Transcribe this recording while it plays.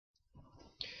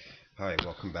Hi,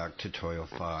 welcome back to Toyo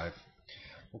 5.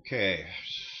 Okay,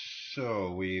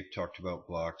 so we've talked about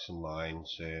blocks and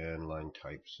lines and line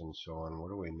types and so on.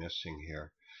 What are we missing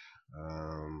here?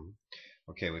 Um,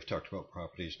 okay, we've talked about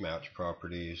properties, match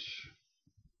properties.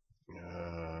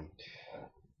 Uh,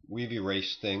 we've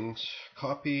erased things.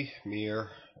 Copy, mirror,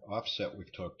 offset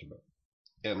we've talked about,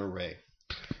 and array.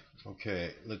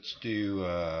 Okay, let's do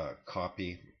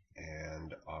copy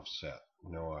and offset.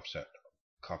 No offset,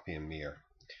 copy and mirror.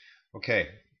 Okay,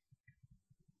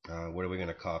 what are we going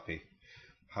to copy?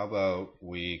 How about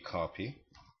we copy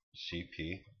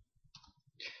CP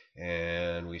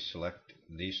and we select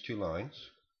these two lines.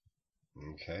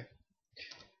 Okay.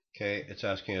 Okay, it's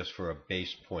asking us for a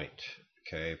base point,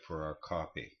 okay, for our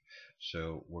copy.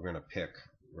 So we're going to pick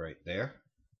right there.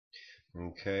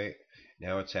 Okay.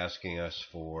 Now it's asking us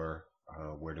for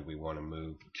where do we want to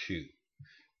move to.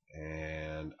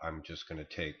 And I'm just going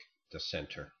to take the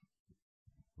center,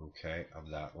 okay, of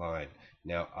that line.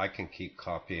 Now I can keep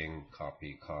copying,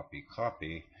 copy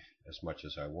as much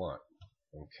as I want.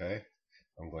 Okay,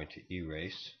 I'm going to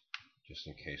erase just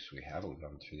in case we haven't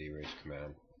gone through the erase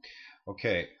command.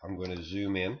 Okay, I'm going to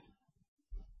zoom in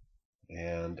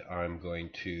and I'm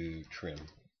going to trim.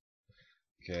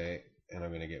 Okay, and I'm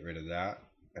going to get rid of that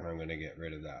and I'm going to get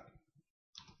rid of that.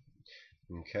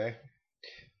 Okay,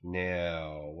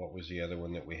 now what was the other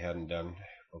one that we hadn't done?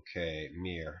 Okay,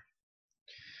 mirror.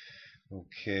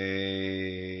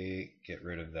 Okay, get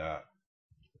rid of that.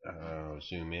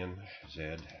 Zoom in,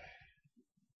 Z.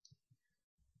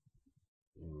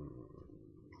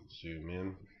 Zoom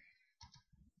in.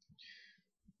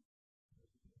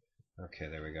 Okay,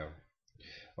 there we go.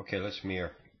 Okay, let's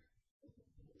mirror.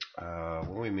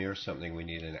 When we mirror something, we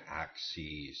need an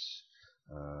axis,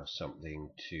 something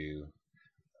to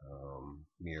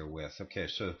mirror with. Okay,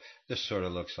 so this sort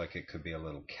of looks like it could be a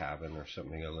little cabin or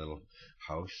something, a little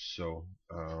house. So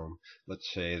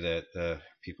let's say that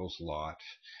people's lot,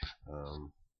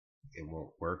 it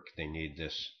won't work. They need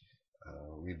this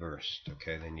reversed.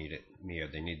 Okay, they need it near.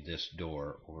 They need this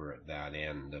door over at that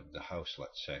end of the house,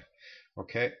 let's say.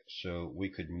 Okay, so we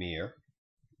could mirror.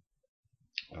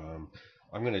 I'm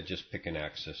going to just pick an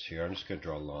axis here. I'm just going to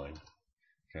draw a line.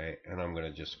 Okay, and I'm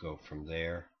going to just go from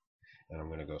there, and I'm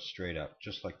going to go straight up,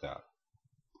 just like that.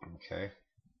 Okay,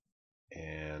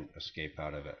 and escape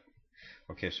out of it.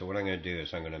 Okay, so what I'm going to do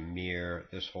is I'm going to mirror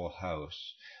this whole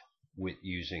house with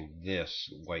using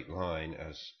this white line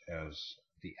as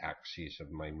the axis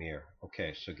of my mirror.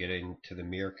 Okay, so get into the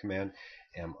mirror command,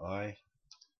 MI.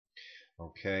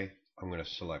 Okay, I'm going to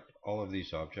select all of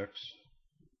these objects.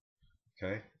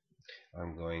 Okay,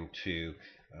 I'm going to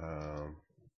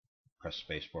press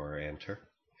spacebar or enter.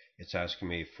 It's asking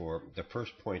me for the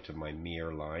first point of my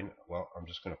mirror line. Well, I'm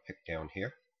just going to pick down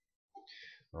here.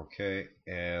 Okay,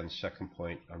 and second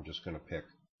point, I'm just going to pick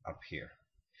up here.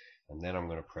 And then I'm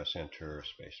going to press enter or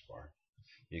spacebar.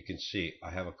 You can see I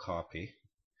have a copy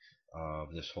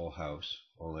of this whole house,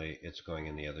 only it's going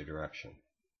in the other direction.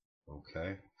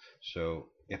 Okay, so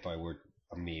if I were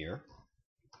a mirror,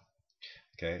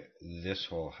 okay, this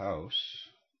whole house,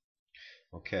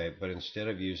 okay, but instead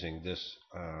of using this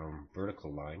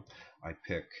vertical line, I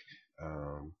pick,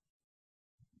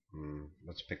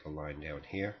 let's pick a line down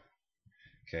here.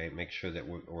 Okay, make sure that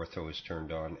ortho is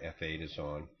turned on, F8 is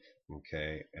on,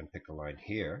 okay, and pick a line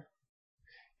here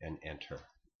and enter.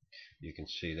 You can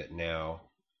see that now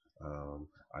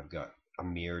I've got a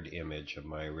mirrored image of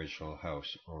my original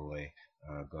house, only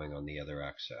going on the other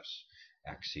axes.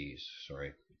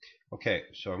 Sorry. Okay,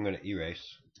 so I'm going to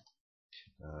erase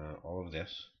all of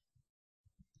this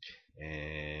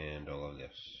and all of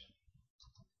this.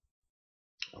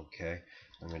 Okay,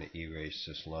 I'm going to erase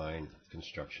this line,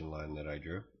 construction line that I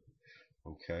drew.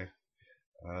 Okay.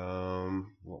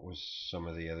 What was some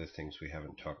of the other things we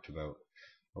haven't talked about?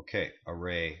 Okay,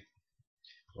 array.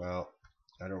 Well,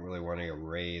 I don't really want to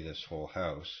array this whole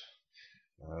house,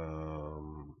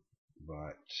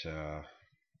 but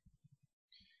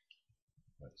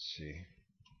let's see.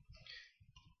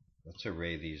 Let's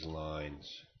array these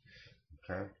lines,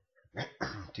 okay,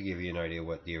 to give you an idea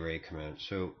what the array command.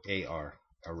 So AR,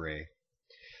 array.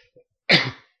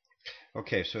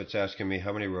 Okay, so it's asking me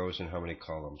how many rows and how many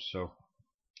columns. So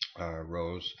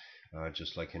rows,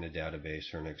 just like in a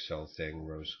database or an Excel thing,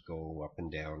 rows go up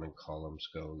and down and columns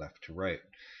go left to right.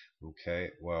 Okay,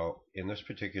 well, in this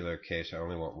particular case, I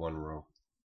only want one row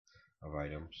of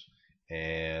items.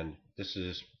 And this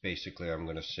is basically, I'm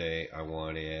going to say I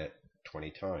want it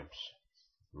 20 times.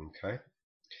 Okay.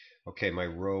 Okay, my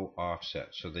row offset.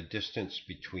 So the distance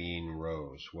between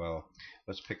rows. Well,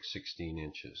 let's pick 16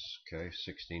 inches. Okay,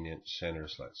 16-inch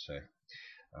centers, let's say.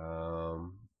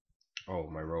 Oh,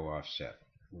 my row offset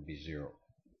will be 0.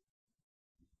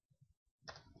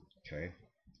 Okay.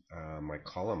 My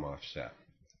column offset.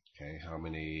 Okay, how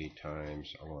many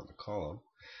times I want the column.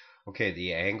 Okay,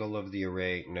 the angle of the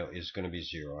array is going to be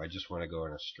 0. I just want to go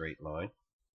in a straight line.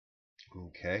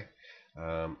 Okay,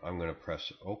 I'm going to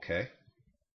press OK,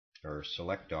 or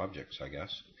select objects, I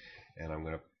guess, and I'm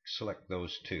going to select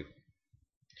those two,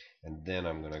 and then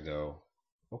I'm going to go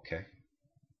OK.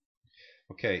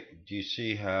 Okay, do you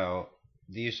see how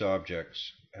these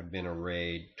objects have been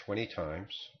arrayed 20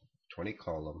 times, 20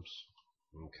 columns?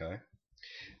 Okay,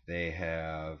 they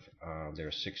have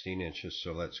they're 16 inches,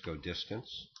 so let's go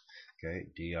distance. Okay,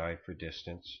 di for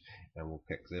distance, and we'll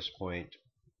pick this point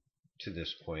to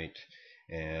this point,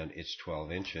 and it's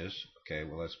 12 inches. Okay,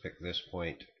 well, let's pick this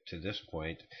point to this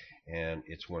point, and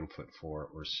it's 1'4",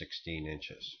 or 16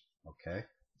 inches. Okay,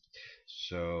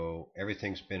 so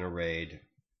everything's been arrayed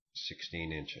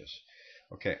 16 inches.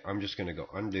 Okay, I'm just going to go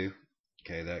undo.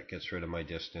 Okay, that gets rid of my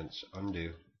distance.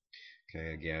 Undo.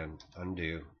 Okay, again,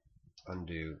 undo,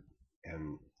 undo,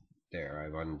 and there,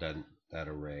 I've undone that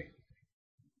array.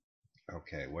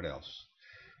 Okay, what else?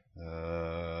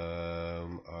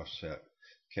 Offset.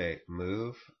 Okay,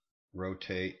 move,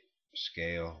 rotate,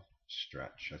 scale,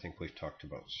 stretch. I think we've talked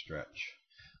about stretch.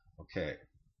 Okay,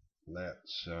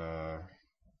 let's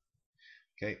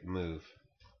okay, move.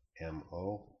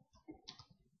 MO.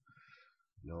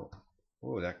 No.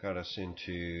 Oh, that got us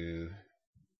into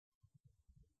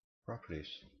properties.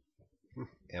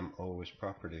 MO is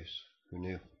properties. Who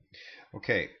knew?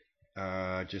 Okay,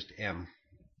 just M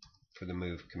for the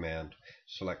move command.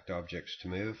 Select objects to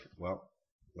move. Well,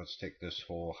 let's take this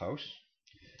whole house.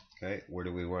 Okay, where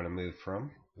do we want to move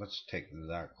from? Let's take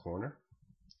that corner.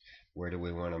 Where do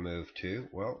we want to move to?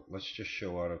 Well, let's just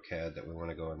show Autocad that we want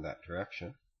to go in that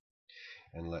direction.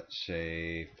 And let's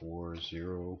say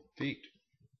 40 feet.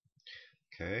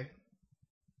 Okay,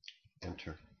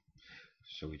 enter.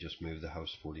 So we just moved the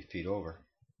house 40 feet over.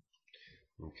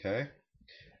 Okay,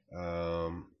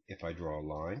 if I draw a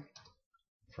line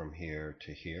from here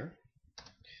to here,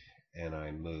 and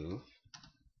I move,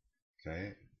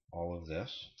 okay, all of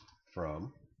this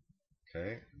from,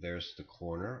 okay, there's the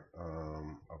corner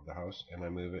of the house, and I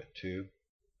move it to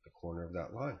the corner of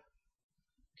that line.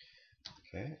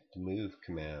 Okay, the move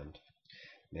command.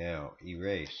 Now,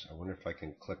 erase. I wonder if I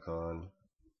can click on,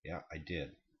 yeah, I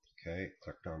did. Okay,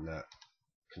 clicked on that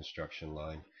construction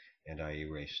line, and I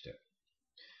erased it.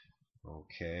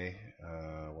 Okay,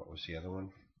 what was the other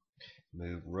one?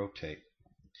 Move, rotate.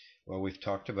 Well, we've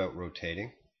talked about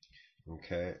rotating.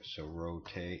 Okay, so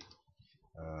rotate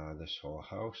this whole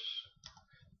house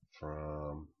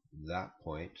from that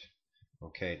point.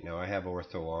 Okay, now I have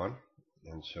ortho on,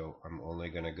 and so I'm only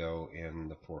going to go in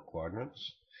the 4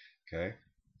 quadrants. Okay,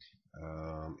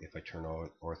 if I turn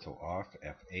ortho off,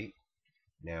 F8,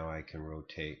 now I can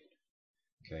rotate,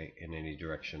 okay, in any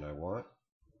direction I want.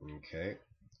 Okay,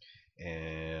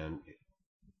 and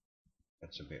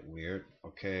that's a bit weird.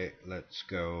 Okay, let's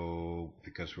go,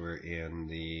 because we're in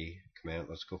the command,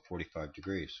 let's go 45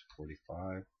 degrees.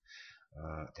 45,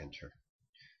 enter.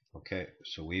 Okay,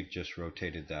 so we've just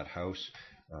rotated that house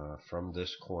from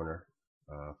this corner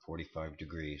 45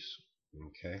 degrees.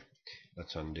 Okay,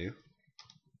 let's undo.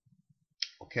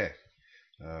 Okay,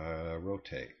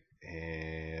 rotate.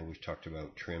 And we've talked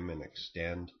about trim and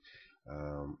extend.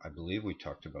 I believe we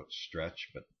talked about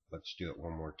stretch, but let's do it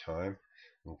one more time.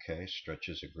 Okay, stretch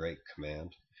is a great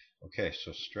command. Okay,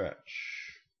 so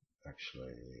stretch.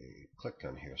 Actually, click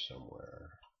on here somewhere,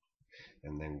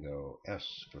 and then go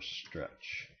S for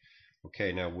stretch.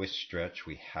 Okay, now with stretch,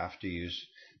 we have to use,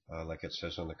 like it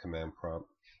says on the command prompt,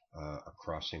 a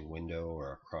crossing window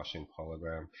or a crossing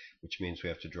polygram, which means we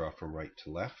have to draw from right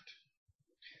to left.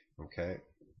 Okay,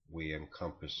 we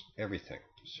encompass everything.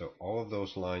 So all of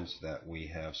those lines that we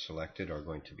have selected are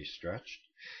going to be stretched.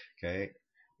 Okay,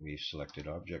 we selected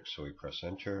objects, so we press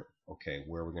enter. Okay,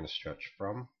 where are we going to stretch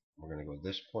from? We're going to go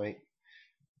this point.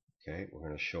 Okay, we're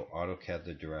going to show Autocad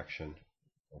the direction.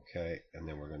 Okay, and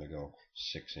then we're going to go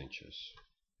 6 inches.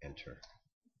 Enter.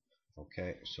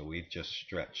 Okay, so we've just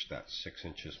stretched that 6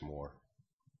 inches more.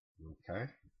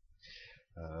 Okay.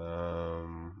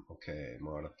 Okay,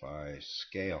 modify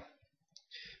scale.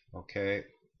 Okay,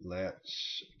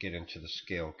 let's get into the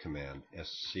scale command,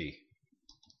 SC.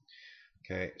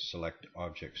 Okay, select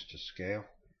objects to scale.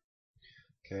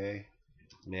 Okay,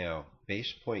 now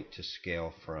base point to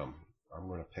scale from. I'm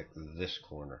going to pick this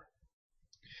corner.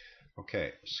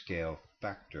 Okay, scale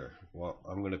factor. Well,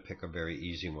 I'm going to pick a very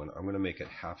easy one. I'm going to make it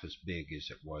half as big as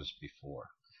it was before.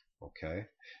 Okay,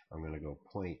 I'm going to go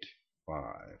 0.5.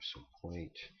 So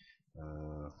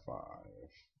 0.5.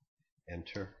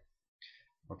 Enter.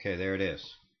 Okay, there it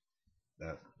is.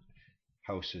 That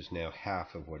house is now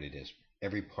half of what it is.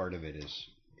 Every part of it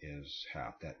is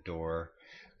half. That door,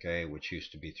 okay, which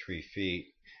used to be 3 feet.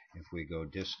 If we go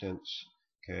distance,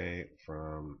 okay,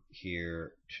 from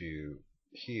here to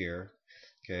here,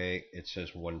 okay, it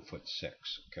says 1'6",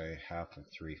 okay, half of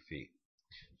 3 feet.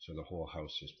 So the whole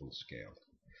house has been scaled.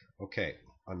 Okay,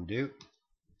 undo,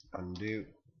 undo,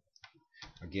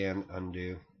 again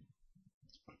undo.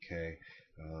 Okay,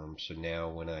 so now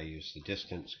when I use the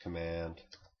distance command,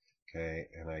 okay,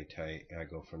 and I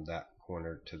go from that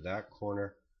corner to that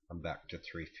corner, I'm back to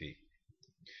 3 feet.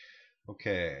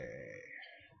 Okay,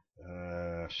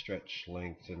 stretch,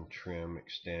 lengthen, trim,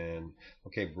 extend.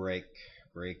 Okay, break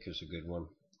is a good one.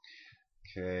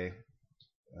 Okay,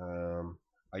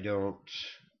 I don't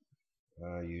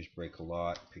use break a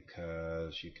lot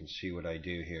because you can see what I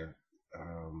do here.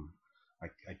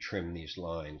 I trim these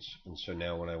lines, and so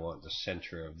now when I want the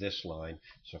center of this line,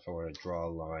 so if I want to draw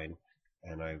a line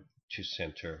and I to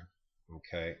center,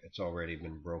 okay, it's already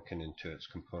been broken into its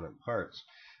component parts.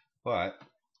 But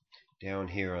down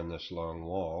here on this long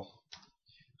wall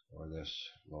or this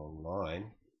long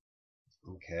line,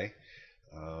 okay,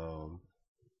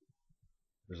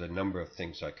 there's a number of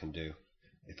things I can do.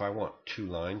 If I want 2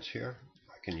 lines here,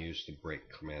 I can use the break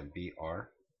command,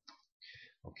 BR.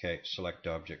 Okay, select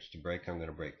objects to break. I'm going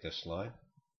to break this line.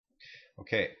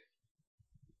 Okay,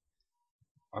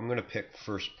 I'm going to pick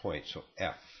first point, so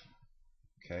F.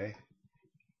 Okay,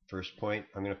 first point,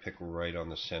 I'm going to pick right on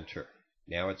the center.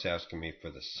 Now it's asking me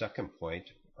for the second point.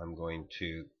 I'm going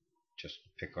to just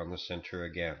pick on the center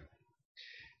again.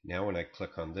 Now when I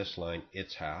click on this line,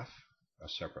 it's half, a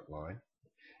separate line,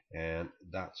 and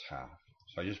that's half.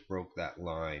 So I just broke that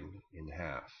line in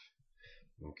half.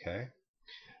 Okay.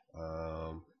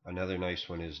 Another nice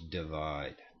one is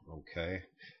divide. Okay,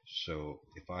 so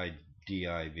if I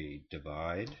div,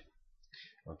 divide,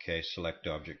 okay, select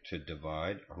object to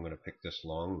divide, I'm going to pick this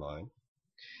long line.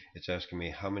 It's asking me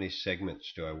how many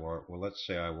segments do I want. Well, let's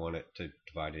say I want it to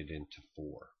divide it into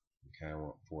 4. Okay, I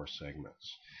want 4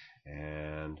 segments,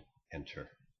 and enter.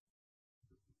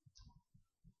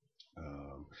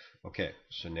 Okay,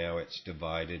 so now it's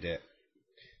divided it.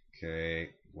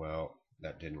 Okay, well,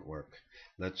 that didn't work.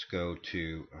 Let's go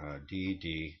to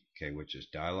DD, okay, which is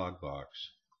dialog box,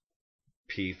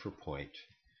 P for point,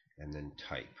 and then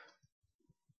type,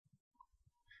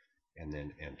 and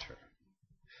then enter.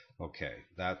 Okay,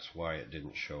 that's why it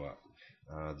didn't show up.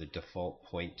 The default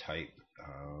point type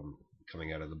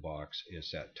coming out of the box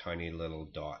is that tiny little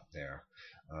dot there.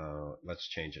 Let's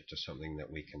change it to something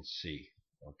that we can see.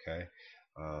 Okay,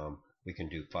 we can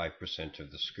do 5%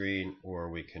 of the screen, or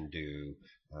we can do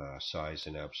size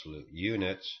in absolute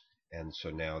units, and so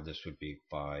now this would be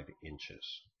 5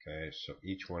 inches. Okay, so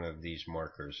each one of these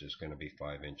markers is going to be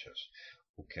 5 inches.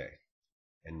 Okay,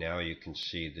 and now you can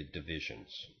see the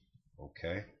divisions.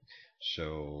 Okay,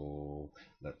 so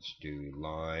let's do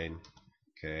line,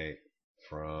 okay,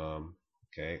 from,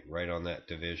 okay, right on that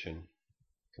division,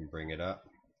 can bring it up,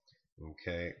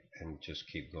 okay, and just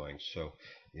keep going. So,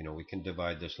 you know, we can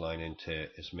divide this line into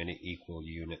as many equal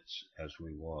units as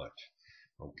we want.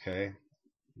 Okay,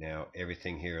 now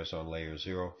everything here is on layer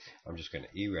 0. I'm just going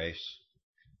to erase.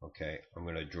 Okay, I'm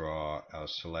going to draw a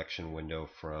selection window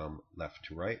from left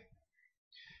to right.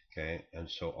 Okay, and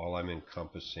so all I'm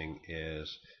encompassing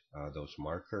is those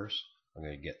markers. I'm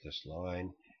going to get this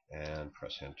line and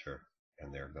press enter,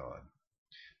 and they're gone.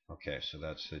 Okay, so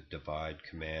that's the divide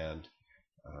command.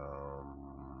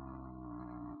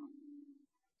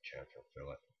 Chamfer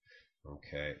fill it.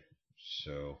 Okay,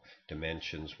 so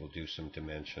dimensions, we'll do some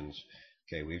dimensions.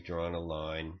 Okay, we've drawn a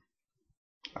line,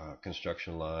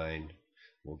 construction line,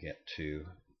 we'll get to.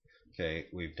 Okay,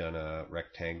 we've done a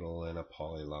rectangle and a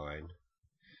polyline.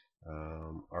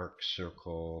 Arc,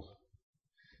 circle.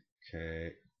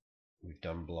 Okay, we've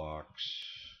done blocks.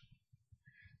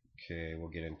 Okay, we'll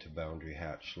get into boundary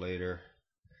hatch later.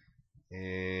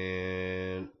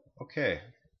 And okay,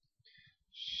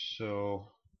 so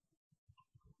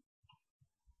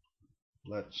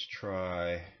let's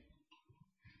try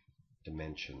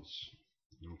dimensions.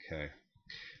 Okay,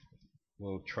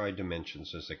 we'll try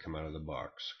dimensions as they come out of the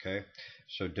box. Okay,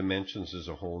 so dimensions is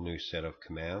a whole new set of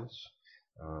commands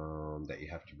that you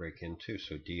have to break into.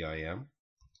 So dim,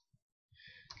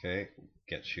 okay,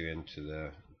 gets you into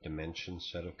the dimension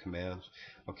set of commands.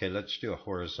 Okay, let's do a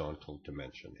horizontal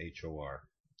dimension, HOR,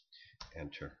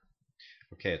 enter.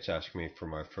 Okay, it's asking me for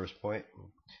my first point.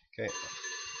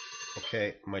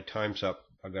 Okay, my time's up.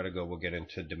 I gotta go. We'll get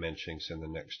into dimensions in the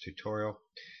next tutorial.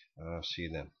 See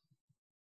you then.